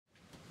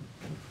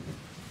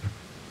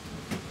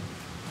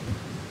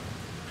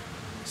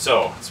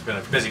So it's been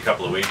a busy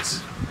couple of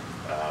weeks.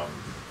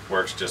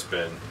 Work's just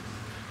been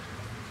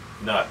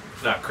not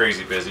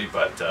crazy busy,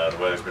 but the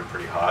weather's been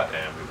pretty hot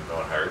and we've been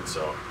going hard.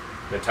 So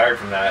been tired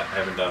from that. I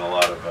haven't done a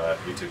lot of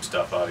YouTube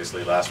stuff.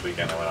 Obviously, last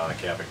weekend I went on a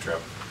camping trip.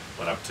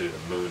 Went up to the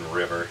Moon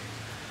River,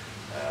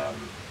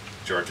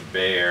 Georgian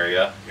Bay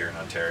area here in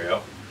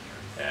Ontario,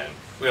 and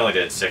we only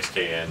did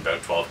 6K in,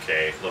 about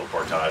 12K, a little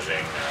portaging.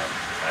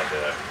 Had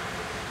to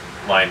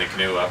line the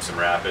canoe up some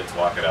rapids,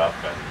 walk it up,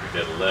 and we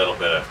did a little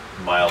bit of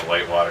mild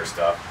whitewater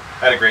stuff.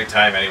 Had a great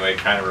time anyway.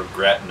 Kind of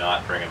regret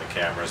not bringing the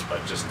cameras,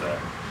 but just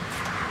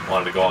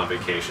wanted to go on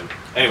vacation.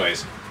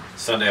 Anyways,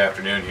 Sunday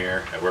afternoon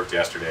here. I worked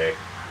yesterday.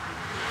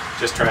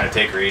 Just trying to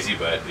take her easy,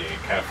 but you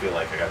kind of feel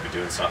like I got to be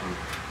doing something.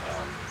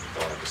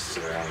 Don't want to just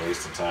sit around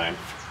wasting time.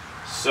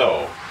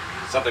 So,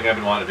 something I've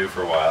been wanting to do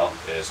for a while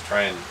is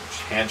try and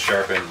hand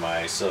sharpen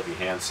my Silky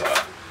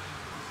handsaw.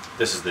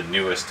 This is the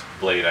newest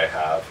blade I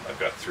have. I've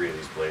got 3 of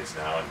these blades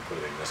now,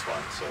 including this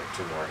one, so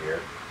 2 more here.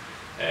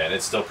 And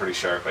it's still pretty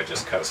sharp. I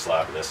just cut a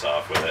slab of this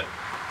off with it.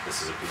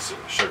 This is a piece of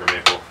sugar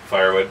maple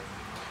firewood,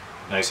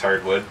 nice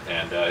hardwood,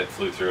 and it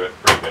flew through it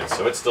pretty good.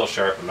 So it's still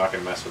sharp. I'm not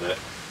going to mess with it.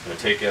 I'm going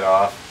to take it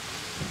off,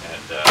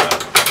 and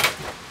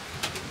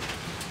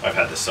I've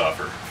had this saw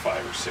for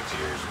 5 or 6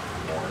 years,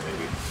 more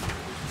maybe.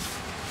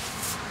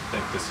 I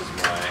think this is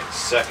my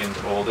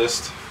 2nd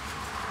oldest.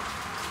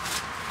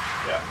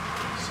 Yeah,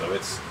 so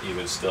it's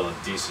even still in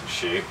decent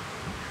shape.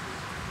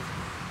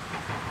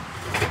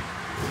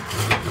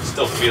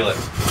 Still feel it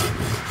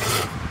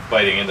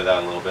biting into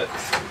that a little bit.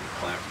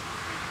 Clamp.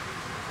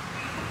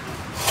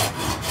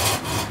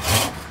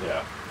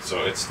 Yeah,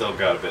 so it's still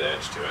got a bit of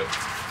edge to it.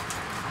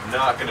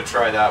 Not going to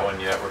try that one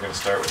yet. We're going to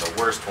start with the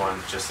worst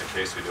one just in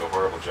case we do a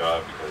horrible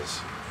job,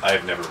 because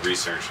I've never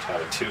researched how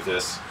to do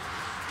this.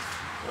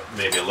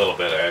 Maybe a little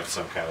bit. I have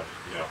some kind of,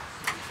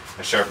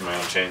 I sharpen my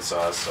own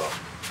chainsaws, so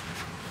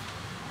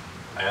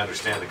I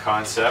understand the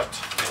concept,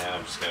 and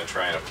I'm just going to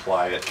try and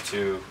apply it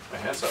to my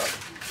handsaw.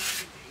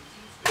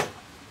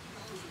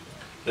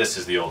 This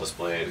is the oldest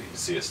blade. You can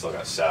see it's still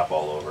got sap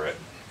all over it,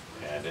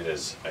 and it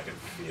is, I can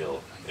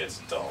feel it's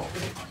dull.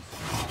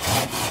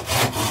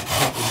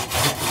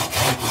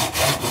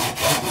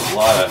 A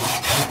lot of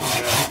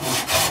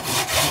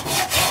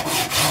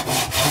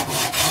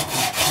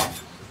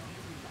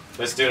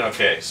it's doing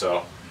okay.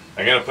 So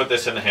I'm gonna put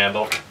this in the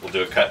handle. We'll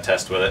do a cut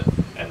test with it,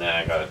 and then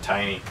I got a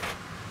tiny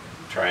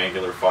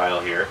triangular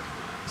file here,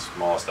 the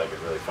smallest I could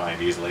really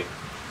find easily.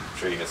 I'm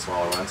sure you get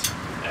smaller ones,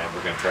 and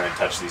we're gonna try and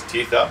touch these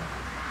teeth up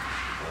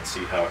and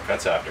see how it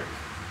cuts after.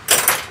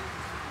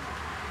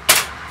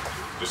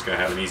 Just gonna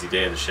have an easy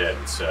day in the shed.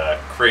 It's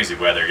crazy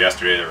weather.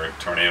 Yesterday there were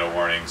tornado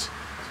warnings.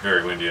 It's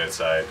very windy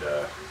outside.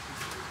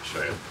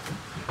 Show you.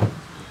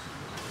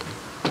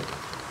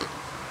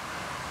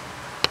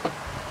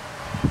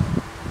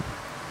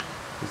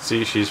 You can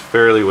see she's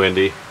fairly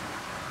windy.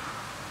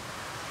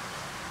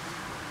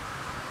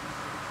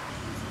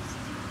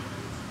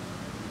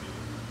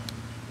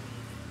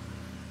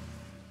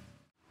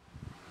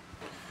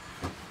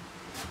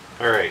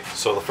 Alright,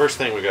 so the first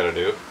thing we gotta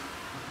do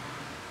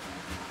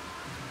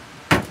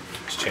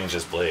is change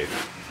this blade.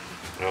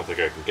 I don't think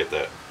I can get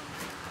that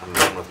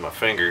undone with my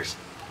fingers.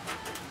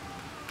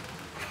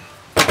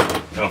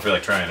 I don't feel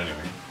like trying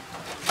anyway.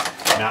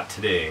 Not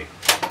today.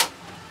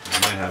 I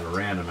might have a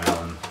random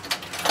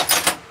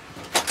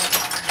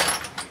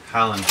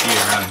Allen key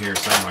around here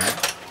somewhere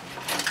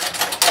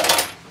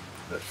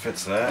that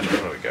fits that.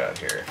 What do we got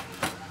here?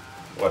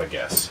 What a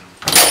guess.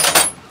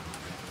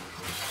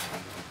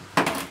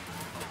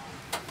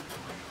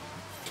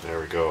 There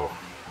we go.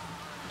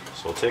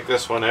 So we'll take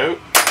this one out.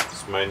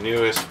 It's my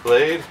newest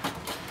blade.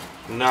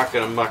 I'm not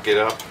going to muck it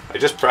up. I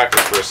just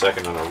practiced for a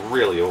second on a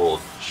really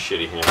old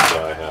shitty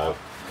handsaw I have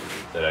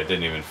that I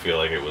didn't even feel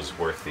like it was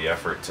worth the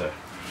effort to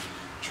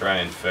try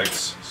and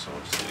fix. So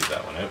we'll just leave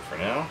that one out for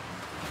now.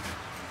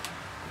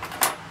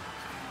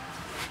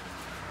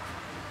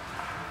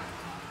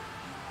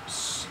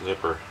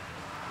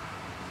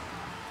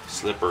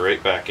 Slip her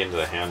right back into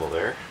the handle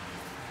there.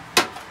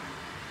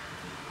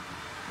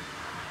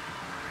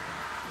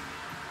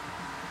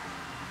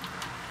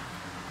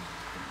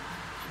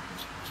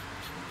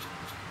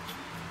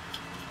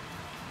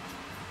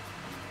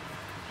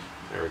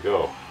 There we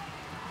go.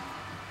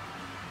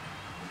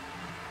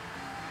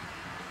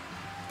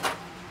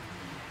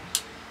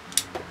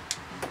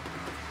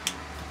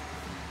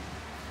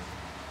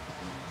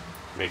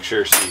 Make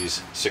sure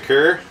she's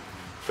secure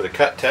for the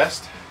cut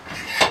test.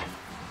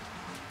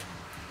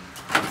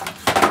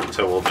 That's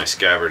how old my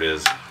scabbard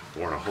is.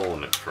 Worn a hole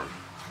in it from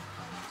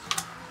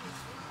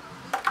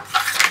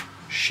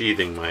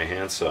sheathing my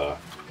handsaw.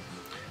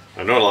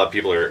 I know a lot of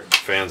people are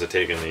fans of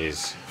taking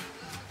these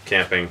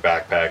camping,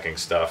 backpacking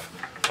stuff.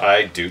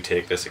 I do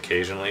take this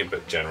occasionally,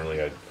 but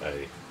generally I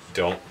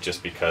don't,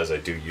 just because I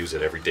do use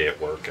it every day at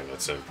work and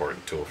it's an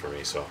important tool for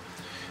me, so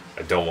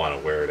I don't want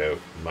to wear it out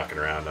mucking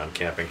around on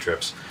camping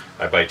trips.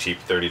 I buy cheap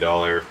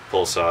 $30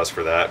 pull saws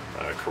for that,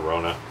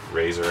 Corona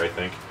razor I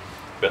think,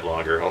 a bit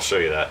longer. I'll show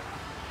you that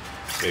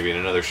maybe in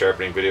another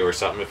sharpening video or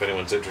something if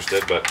anyone's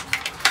interested, but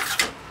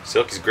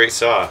Silky's a great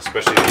saw,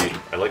 especially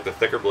I like the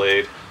thicker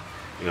blade,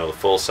 you know, the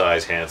full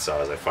size hand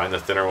saws. I find the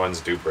thinner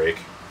ones do break.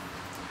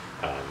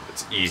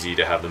 It's easy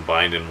to have them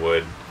bind in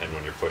wood, and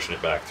when you're pushing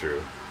it back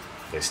through,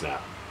 they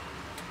snap.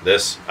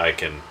 This, I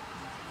can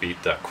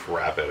beat the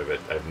crap out of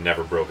it. I've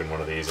never broken one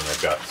of these, and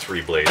I've got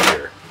 3 blades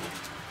here.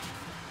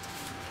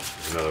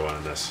 There's another one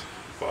in this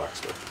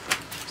box, but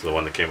it's the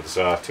one that came with the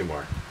saw, 2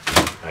 more.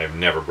 I have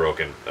never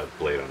broken a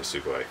blade on a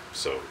Sugoi,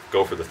 so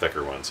go for the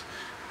thicker ones.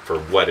 For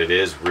what it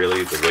is,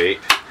 really, the weight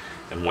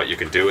and what you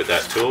can do with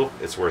that tool,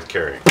 it's worth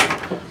carrying.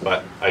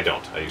 But I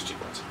don't. I use cheap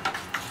ones.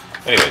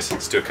 Anyways,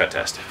 let's do a cut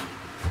test.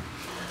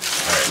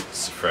 Alright,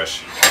 it's a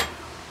fresh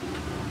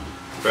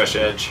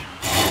edge.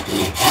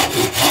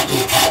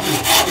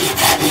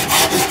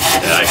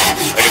 Yeah, I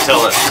can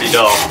tell that's pretty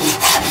dull.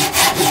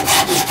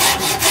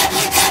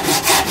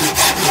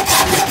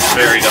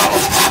 Very dull.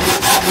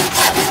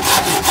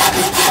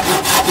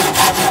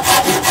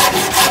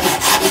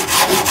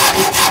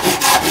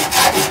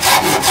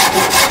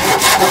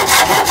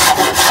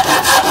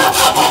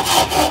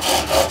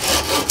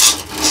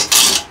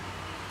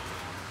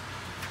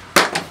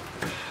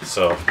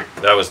 So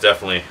that was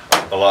definitely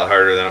a lot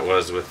harder than it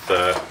was with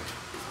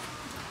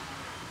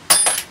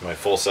my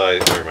full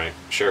size or my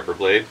sharper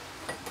blade.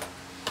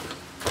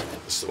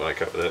 This is the one I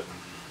cut with it,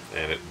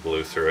 and it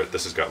blew through it.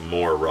 This has got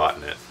more rot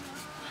in it.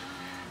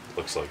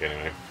 Looks like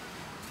anyway.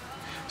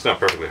 It's not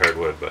perfectly hard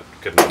wood, but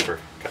good enough for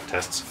cut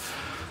tests.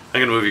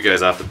 I'm gonna move you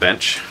guys off the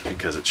bench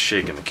because it's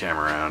shaking the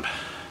camera around.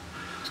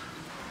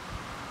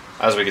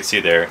 As we can see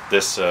there,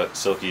 this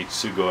Silky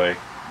Sugoi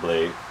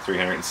blade,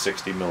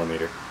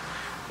 360mm,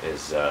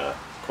 is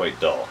quite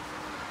dull.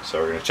 So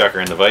we're going to chuck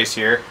her in the vise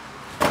here,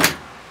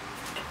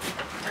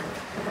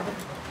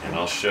 and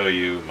I'll show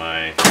you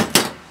my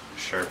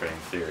sharpening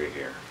theory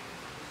here.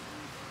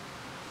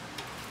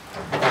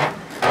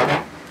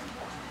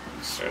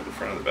 Start at the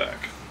front of the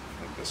back,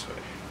 like this way.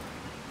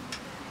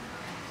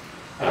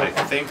 I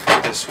think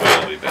this way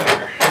will be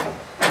better.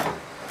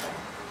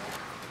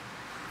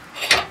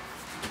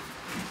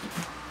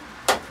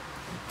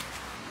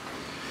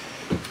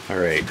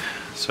 Alright,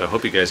 so I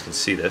hope you guys can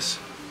see this.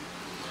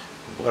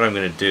 What I'm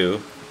going to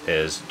do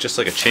is, just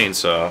like a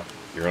chainsaw,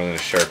 you're only going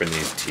to sharpen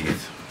these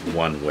teeth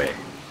one way.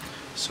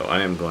 So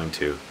I am going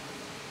to,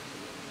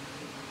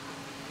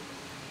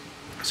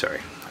 sorry,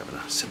 I'm having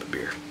a sip of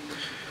beer.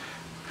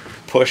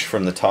 Push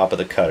from the top of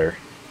the cutter,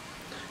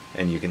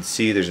 and you can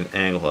see there's an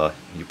angle,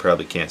 you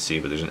probably can't see,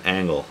 but there's an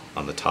angle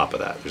on the top of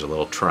that. There's a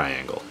little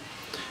triangle.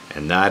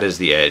 And that is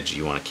the edge.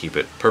 You want to keep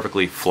it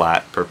perfectly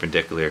flat,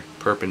 perpendicular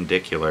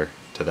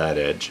to that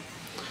edge.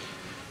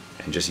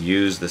 And just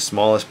use the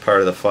smallest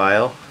part of the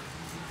file.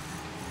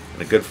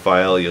 In a good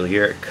file, you'll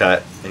hear it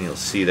cut and you'll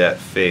see that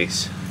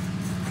face.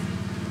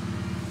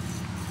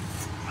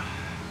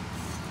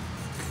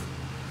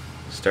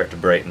 Start to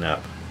brighten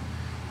up.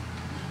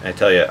 And I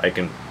tell you, I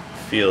can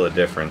feel the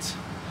difference.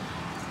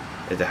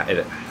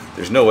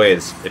 There's no way,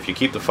 if you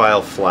keep the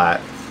file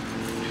flat,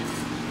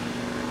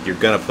 you're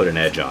going to put an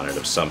edge on it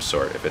of some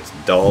sort. If it's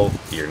dull,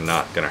 you're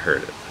not going to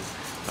hurt it.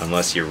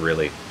 Unless you're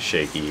really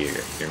shaky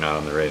or you're not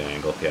on the right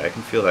angle. Yeah, I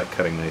can feel that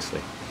cutting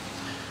nicely.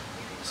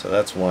 So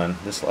that's one.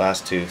 This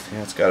last tooth,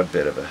 yeah, it's got a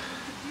bit of a...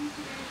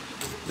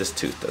 This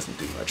tooth doesn't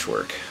do much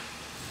work.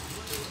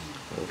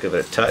 We'll give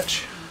it a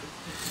touch.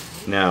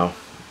 Now,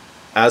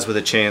 as with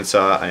a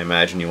chainsaw, I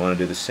imagine you want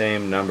to do the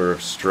same number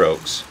of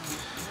strokes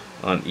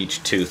on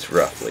each tooth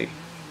roughly.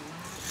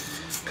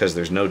 Because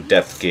there's no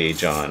depth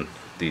gauge on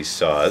these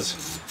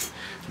saws.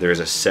 There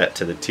is a set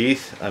to the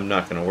teeth. I'm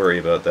not going to worry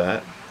about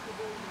that.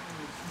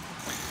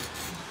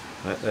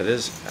 That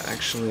is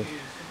actually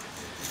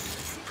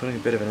putting a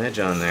bit of an edge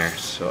on there,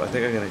 so I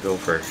think I'm going to go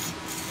for,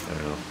 I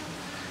don't know.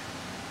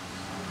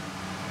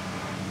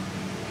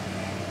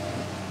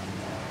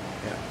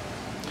 Yeah.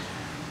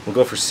 We'll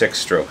go for 6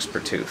 strokes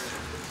per tooth.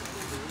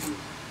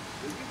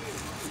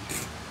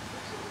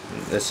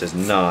 And this is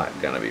not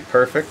going to be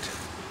perfect,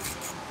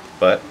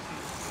 but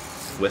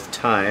with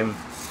time,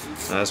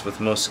 as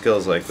with most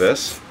skills like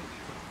this,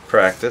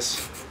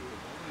 practice,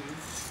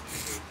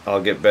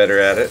 I'll get better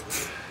at it.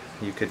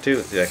 You could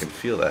too. Yeah, I can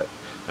feel that.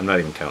 I'm not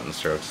even counting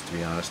strokes, to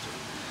be honest.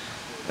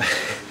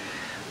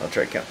 I'll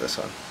try to count this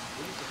one.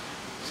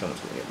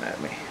 Someone's gonna get mad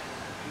at me.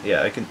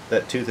 Yeah, I can.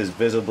 That tooth is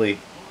visibly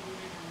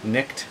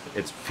nicked.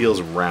 It feels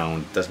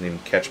round. Doesn't even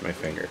catch my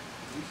finger.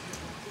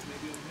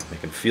 I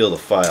can feel the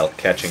file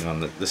catching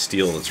on the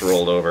steel that's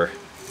rolled over.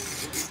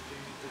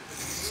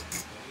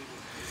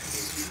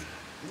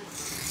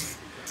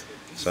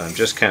 So I'm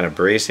just kind of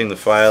bracing the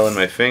file in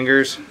my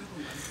fingers.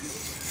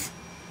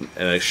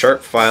 In a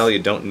sharp file, you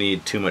don't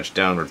need too much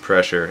downward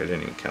pressure. I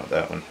didn't even count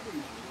that one.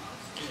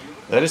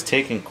 That is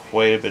taking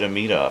quite a bit of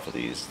meat off of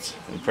these. It's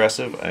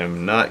impressive.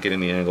 I'm not getting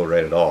the angle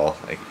right at all.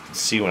 I can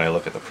see when I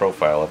look at the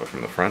profile of it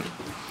from the front.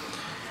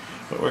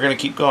 But we're going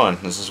to keep going.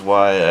 This is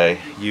why I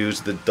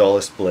use the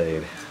dullest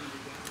blade.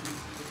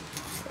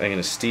 I'm going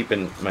to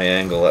steepen my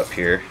angle up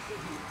here.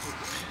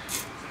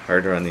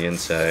 Harder on the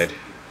inside.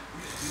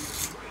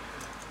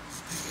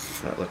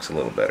 That looks a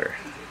little better.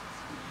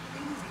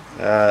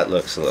 That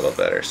looks a little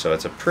better. So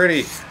it's a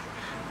pretty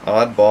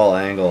oddball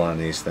angle on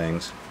these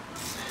things.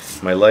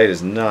 My light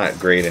is not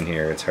great in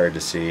here. It's hard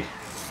to see,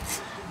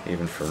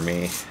 even for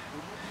me.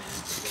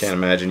 Can't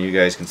imagine you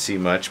guys can see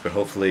much, but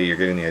hopefully you're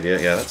getting the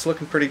idea. Yeah, that's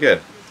looking pretty good.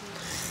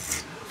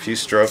 A few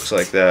strokes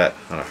like that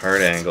on a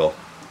hard angle.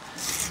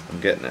 I'm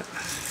getting it.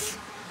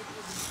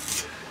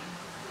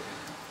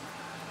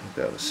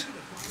 That was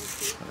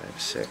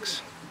 5, 6.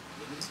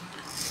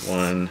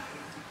 1,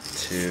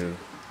 2,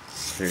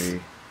 3,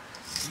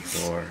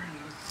 4,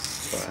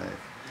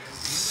 5,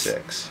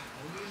 6.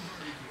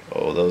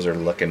 Oh, those are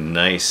looking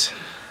nice.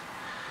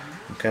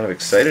 I'm kind of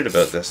excited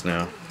about this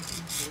now.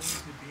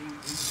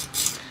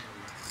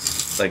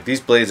 Like,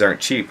 these blades aren't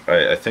cheap.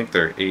 I think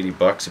they're 80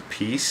 bucks a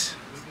piece.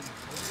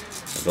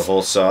 The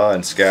whole saw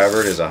and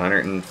scabbard is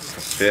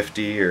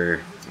 150,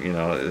 or, you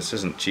know, this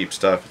isn't cheap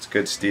stuff. It's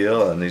good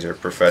steel, and these are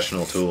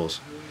professional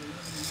tools.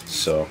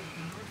 So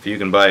if you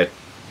can buy it,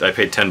 I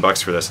paid 10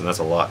 bucks for this, and that's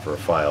a lot for a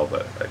file,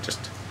 but I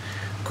just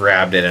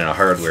grabbed it in a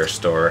hardware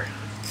store.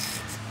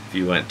 If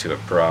you went to a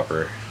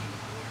proper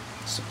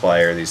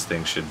supplier, these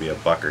things should be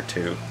 $1 or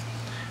 $2,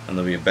 and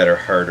they'll be a better,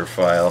 harder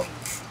file.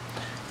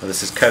 Well,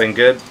 this is cutting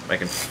good. I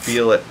can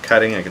feel it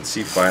cutting. I can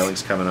see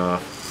filings coming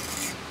off.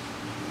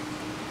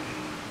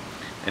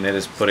 And it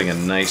is putting a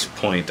nice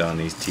point on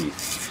these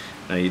teeth.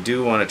 Now you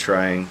do want to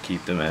try and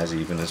keep them as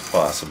even as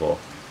possible.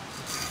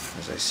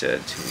 As I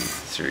said, 2,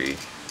 3,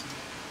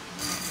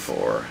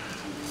 4,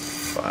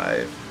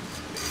 5,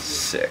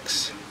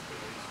 6.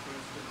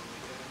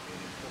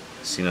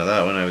 See, now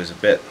that one I was a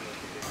bit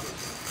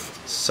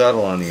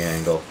subtle on the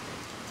angle.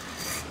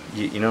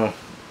 You know,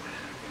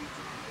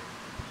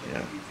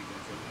 yeah.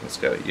 Let's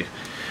go.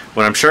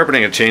 When I'm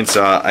sharpening a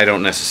chainsaw, I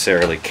don't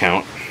necessarily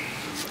count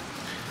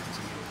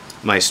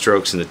my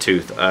strokes in the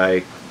tooth.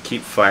 I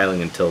keep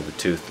filing until the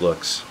tooth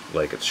looks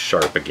like it's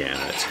sharp again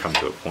and it's come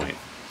to a point.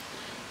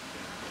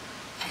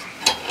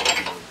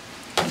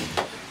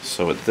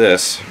 So with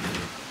this,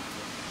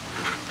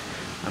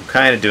 I'm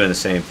kind of doing the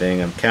same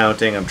thing. I'm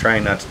counting. I'm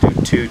trying not to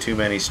do too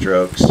many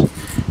strokes.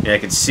 And I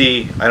can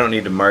see, I don't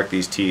need to mark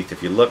these teeth.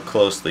 If you look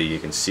closely, you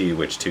can see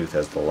which tooth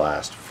has the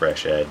last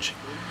fresh edge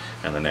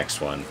and the next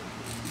one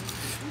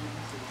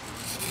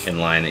in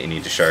line that you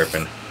need to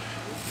sharpen.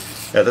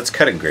 Yeah, that's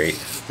cutting great.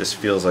 This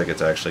feels like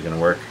it's actually going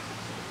to work.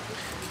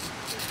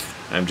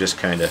 I'm just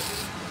kind of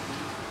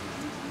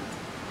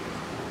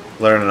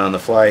learning on the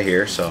fly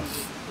here, so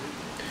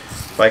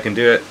if I can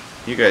do it,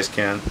 you guys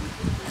can.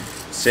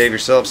 Save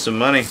yourself some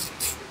money.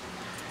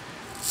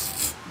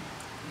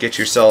 Get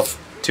yourself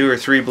 2 or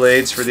 3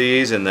 blades for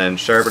these, and then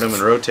sharpen them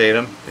and rotate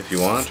them if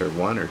you want, or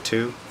 1 or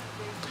 2.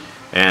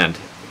 And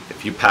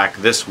if you pack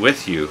this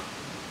with you,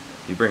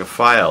 you bring a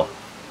file,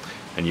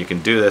 and you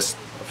can do this,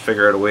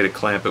 figure out a way to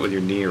clamp it with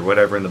your knee or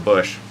whatever in the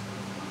bush.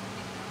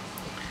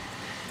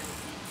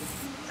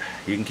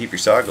 You can keep your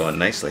saw going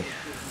nicely,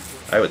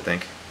 I would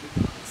think.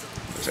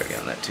 What's already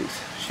on that tooth?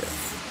 Shit.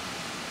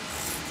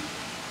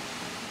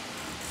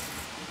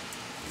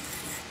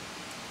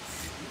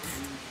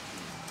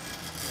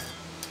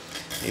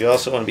 You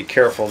also want to be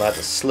careful not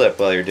to slip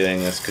while you're doing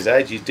this, because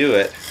as you do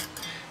it,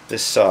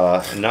 this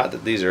saw, and not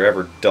that these are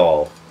ever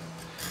dull,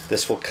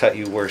 this will cut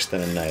you worse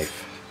than a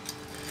knife.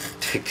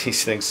 Take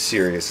these things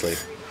seriously.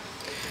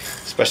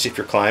 Especially if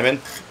you're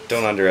climbing,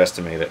 don't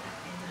underestimate it.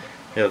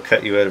 It'll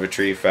cut you out of a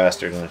tree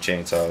faster than a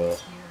chainsaw will.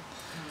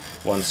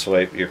 One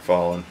swipe, you're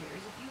falling.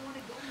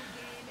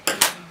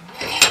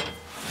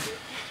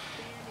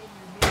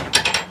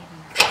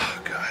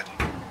 Oh, God.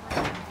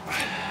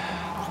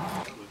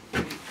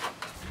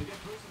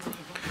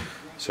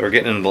 So we're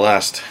getting into the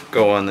last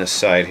go on this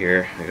side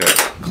here. I got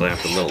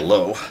clamped a little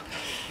low.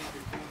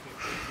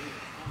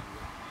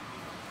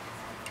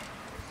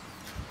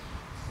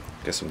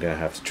 Guess I'm gonna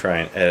have to try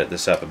and edit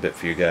this up a bit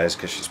for you guys,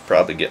 because she's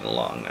probably getting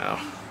long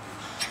now.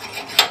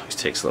 It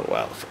takes a little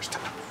while the first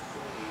time.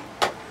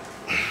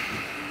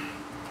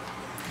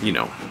 You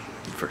know,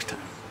 the first time.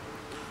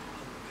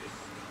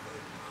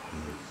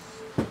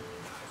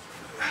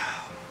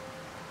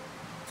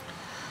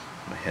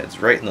 My head's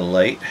right in the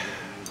light.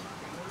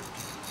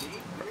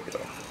 There we go.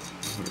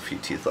 A few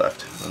teeth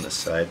left on this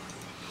side.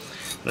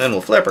 And then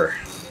we'll flip her.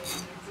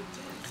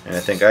 And I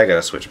think I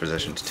gotta switch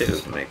positions too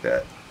to make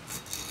that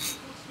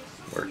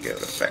work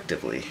out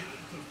effectively.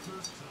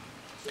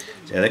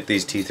 See, I think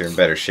these teeth are in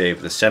better shape.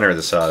 The center of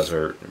the saw is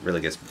where it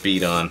really gets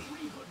beat on.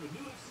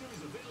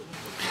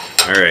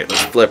 Alright,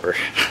 let's flip her.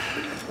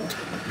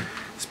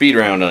 Speed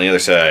round on the other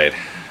side.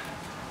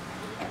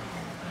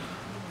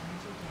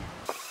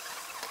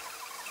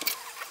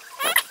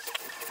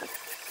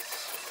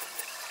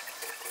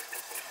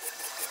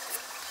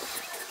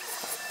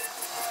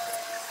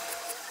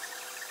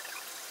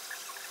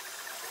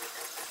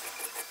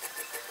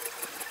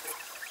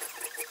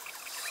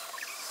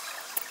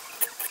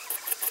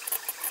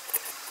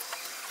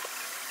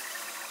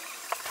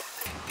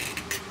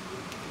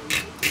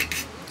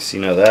 See,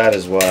 now that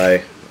is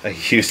why I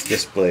used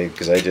this blade,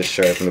 because I just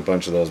sharpened a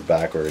bunch of those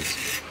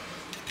backwards.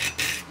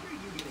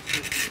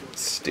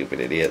 Stupid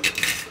idiot.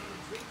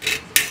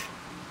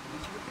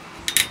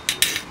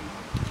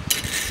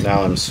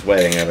 Now I'm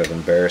sweating out of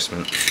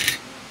embarrassment.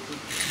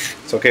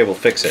 It's okay, we'll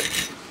fix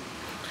it.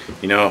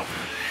 You know,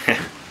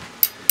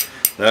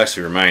 that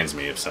actually reminds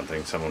me of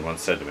something someone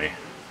once said to me.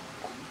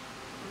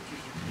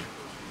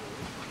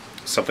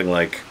 Something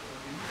like,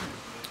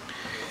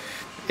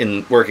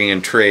 in working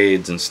in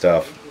trades and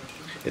stuff,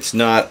 it's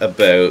not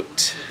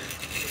about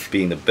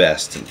being the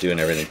best and doing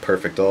everything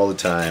perfect all the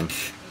time.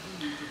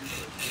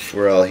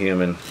 We're all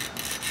human.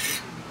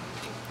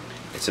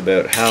 It's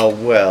about how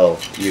well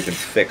you can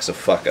fix a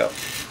fuck up.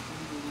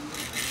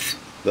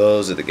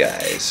 Those are the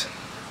guys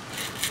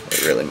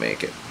that really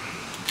make it.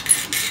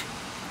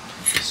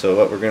 So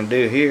what we're gonna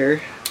do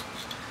here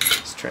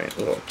is try and,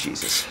 oh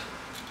Jesus,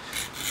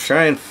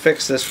 try and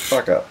fix this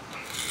fuck up.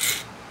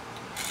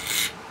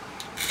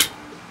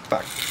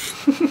 Fuck.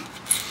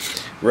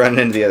 Running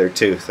into the other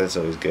tooth, that's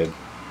always good.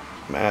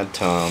 Mad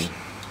Tom,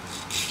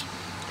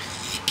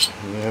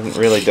 you haven't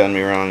really done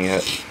me wrong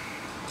yet.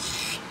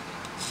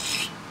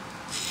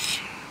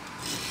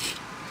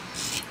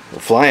 We're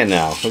flying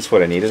now, that's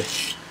what I needed.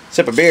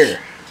 Sip of beer.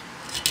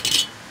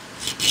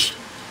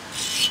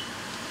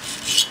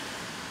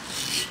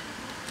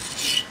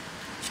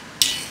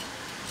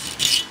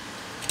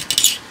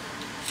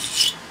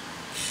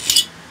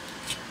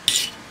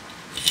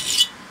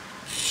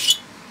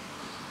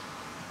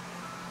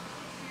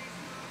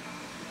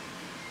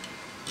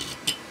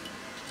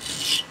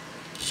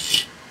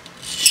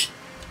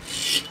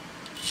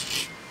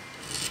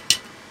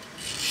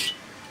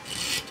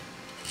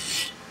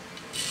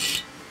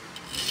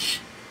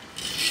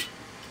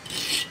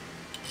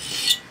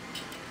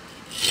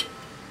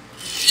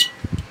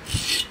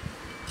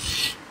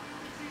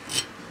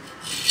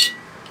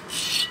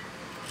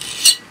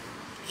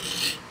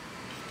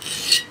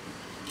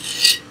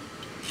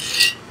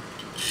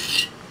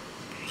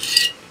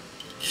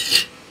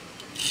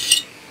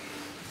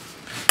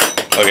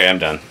 Okay, I'm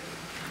done.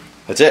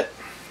 That's it.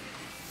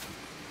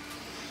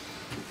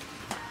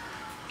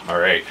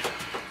 Alright.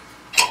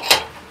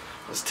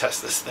 Let's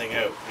test this thing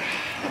out.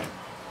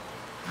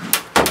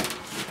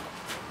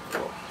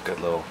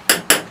 Good little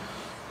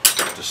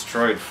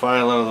destroyed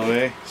file out of the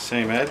way.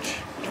 Same edge.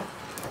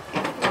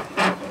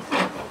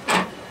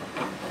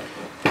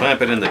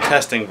 Clamp it in the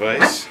testing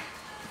vise.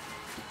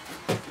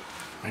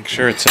 Make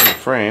sure it's in the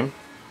frame.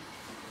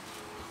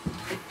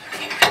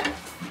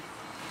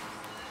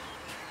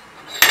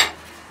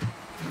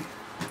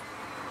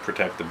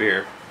 Protect the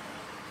beer.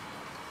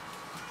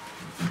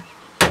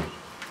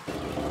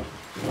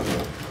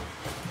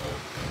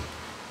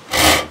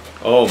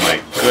 Oh my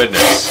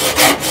goodness.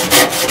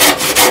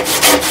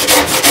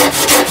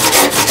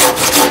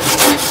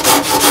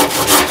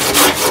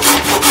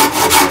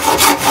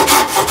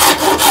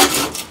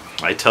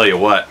 I tell you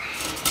what,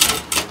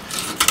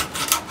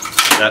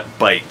 that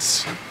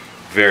bites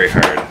very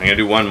hard. I'm gonna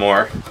do one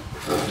more.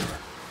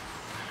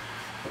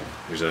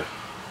 There's a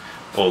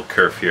old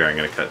kerf here. I'm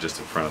gonna cut just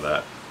in front of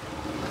that.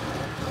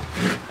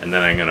 And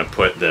then I'm going to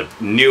put the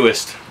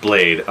newest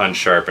blade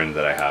unsharpened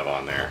that I have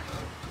on there.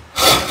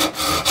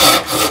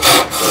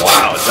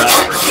 Wow, that's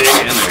for dig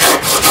in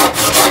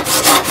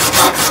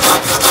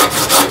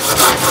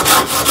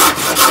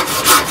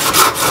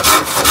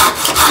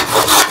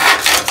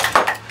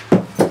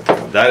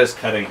there. That is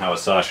cutting how a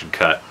saw should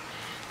cut.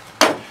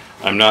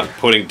 I'm not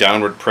putting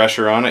downward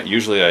pressure on it.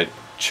 Usually I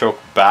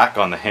choke back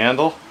on the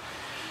handle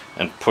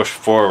and push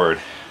forward.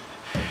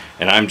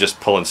 And I'm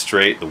just pulling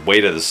straight. The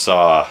weight of the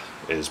saw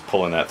is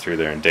pulling that through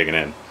there and digging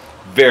in.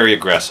 Very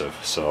aggressive,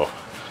 so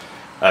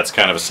that's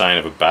kind of a sign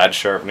of a bad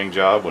sharpening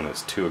job. When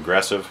it's too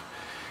aggressive,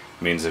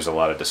 it means there's a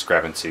lot of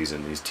discrepancies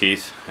in these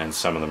teeth, and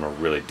some of them are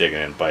really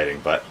digging and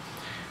biting, but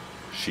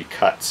she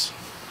cuts.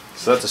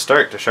 So that's a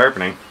start to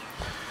sharpening.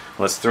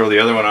 Let's throw the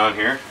other one on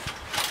here.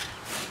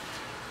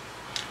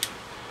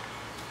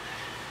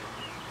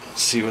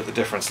 Let's see what the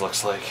difference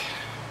looks like.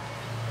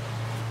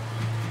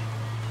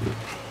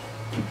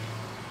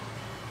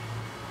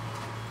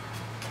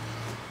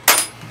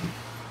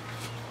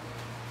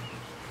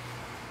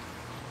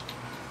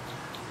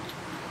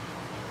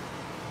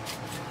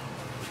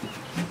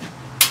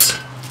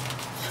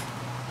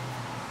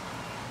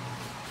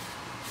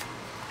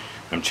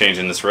 I'm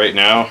changing this right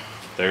now.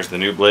 There's the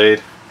new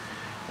blade.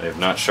 I have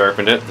not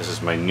sharpened it. This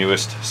is my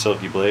newest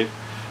Silky blade.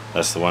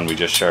 That's the one we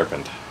just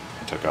sharpened.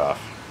 I took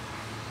off.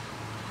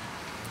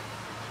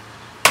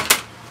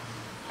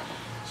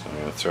 So I'm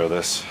going to throw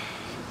this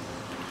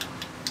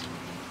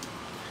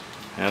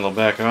handle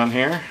back on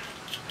here.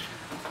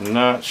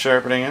 Not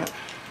sharpening it.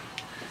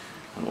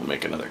 And we'll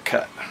make another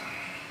cut.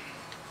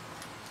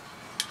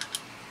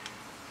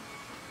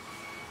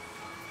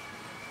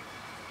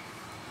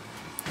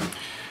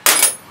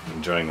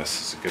 Enjoying this.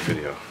 It's a good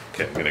video.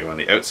 Okay, I'm going to go on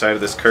the outside of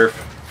this kerf,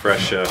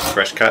 fresh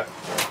cut.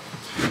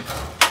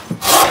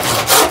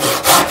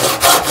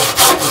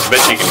 I bet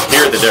you can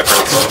hear the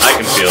difference. I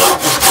can feel it.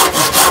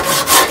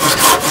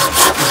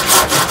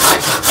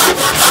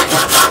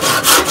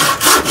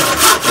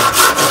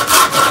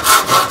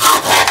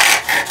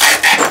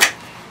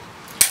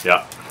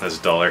 Yeah, that's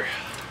duller.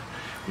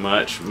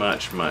 Much,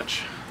 much,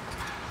 much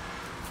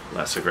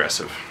less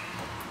aggressive.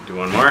 Do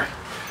one more.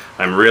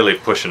 I'm really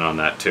pushing on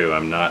that too.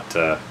 I'm not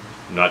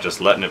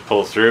just letting it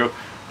pull through.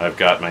 I've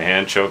got my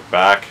hand choked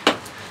back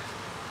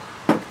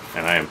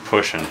and I am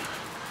pushing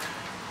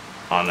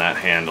on that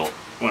handle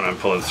when I'm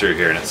pulling through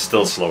here, and it's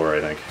still slower, I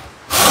think.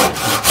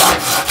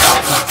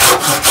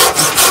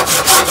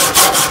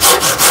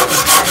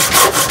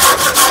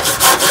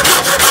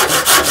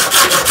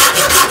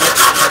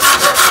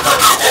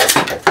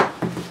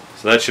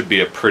 So that should be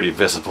a pretty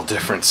visible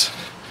difference.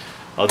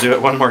 I'll do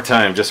it one more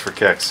time just for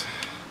kicks.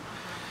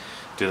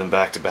 Do them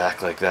back to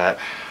back like that.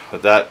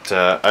 But that,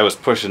 I was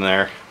pushing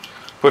there,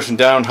 pushing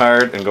down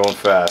hard and going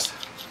fast.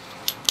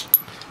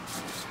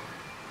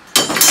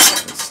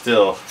 It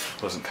still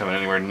wasn't coming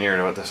anywhere near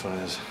to what this one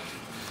is.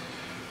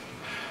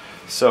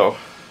 So,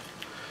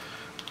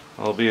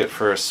 albeit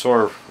for a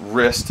sore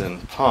wrist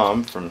and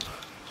palm from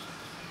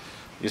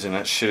using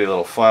that shitty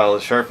little file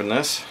to sharpen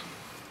this,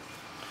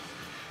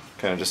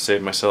 kind of just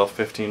saved myself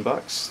 15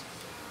 bucks.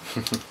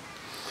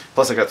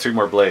 Plus I got 3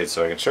 more blades,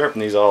 so I can sharpen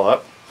these all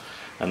up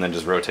and then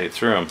just rotate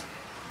through them.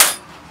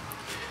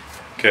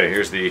 Okay,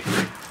 here's the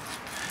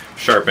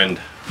sharpened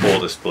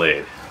oldest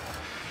blade.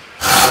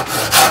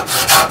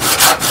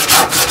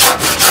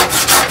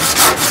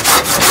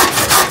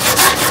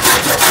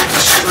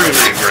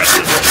 Extremely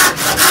aggressive.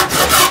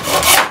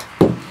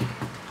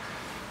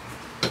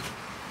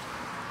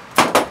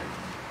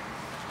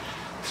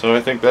 So I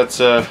think that's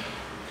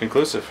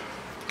conclusive.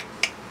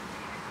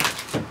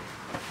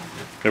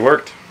 It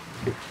worked.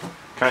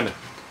 Kinda.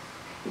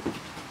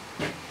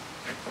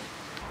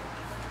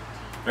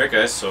 Alright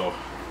guys, so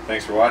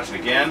thanks for watching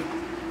again.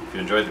 If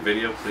you enjoyed the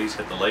video, please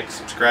hit the like,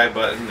 subscribe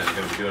button. I'm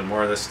going to be doing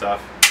more of this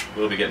stuff.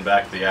 We'll be getting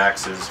back to the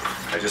axes.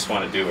 I just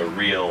want to do a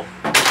reel.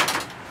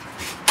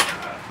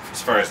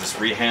 As far as this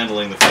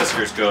rehandling the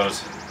Fiskars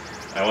goes,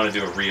 I want to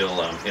do a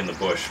reel in the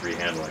bush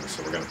rehandling.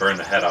 So we're going to burn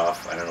the head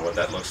off. I don't know what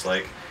that looks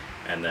like.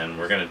 And then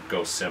we're going to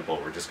go simple.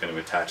 We're just going to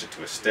attach it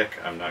to a stick.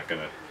 I'm not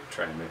going to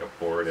try and make a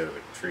board out of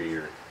a tree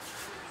or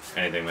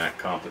anything that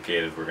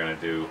complicated. We're going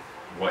to do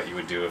what you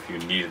would do if you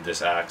needed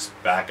this axe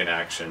back in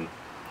action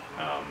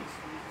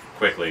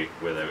quickly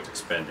without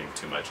expending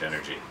too much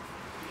energy.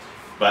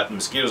 But the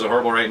mosquitoes are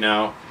horrible right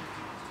now.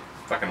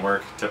 Fucking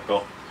work,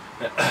 typical.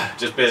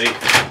 Just busy.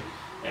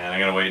 And I'm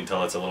going to wait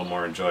until it's a little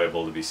more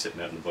enjoyable to be sitting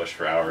out in the bush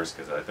for hours,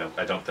 because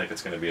I don't think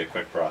it's going to be a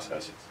quick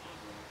process.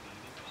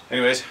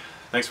 Anyways,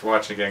 thanks for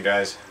watching again,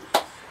 guys.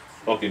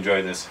 Hope you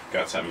enjoyed this,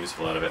 got something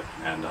useful out of it,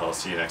 and I'll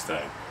see you next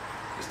time.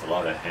 Just a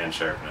lot of hand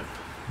sharpening.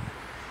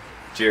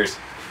 Cheers.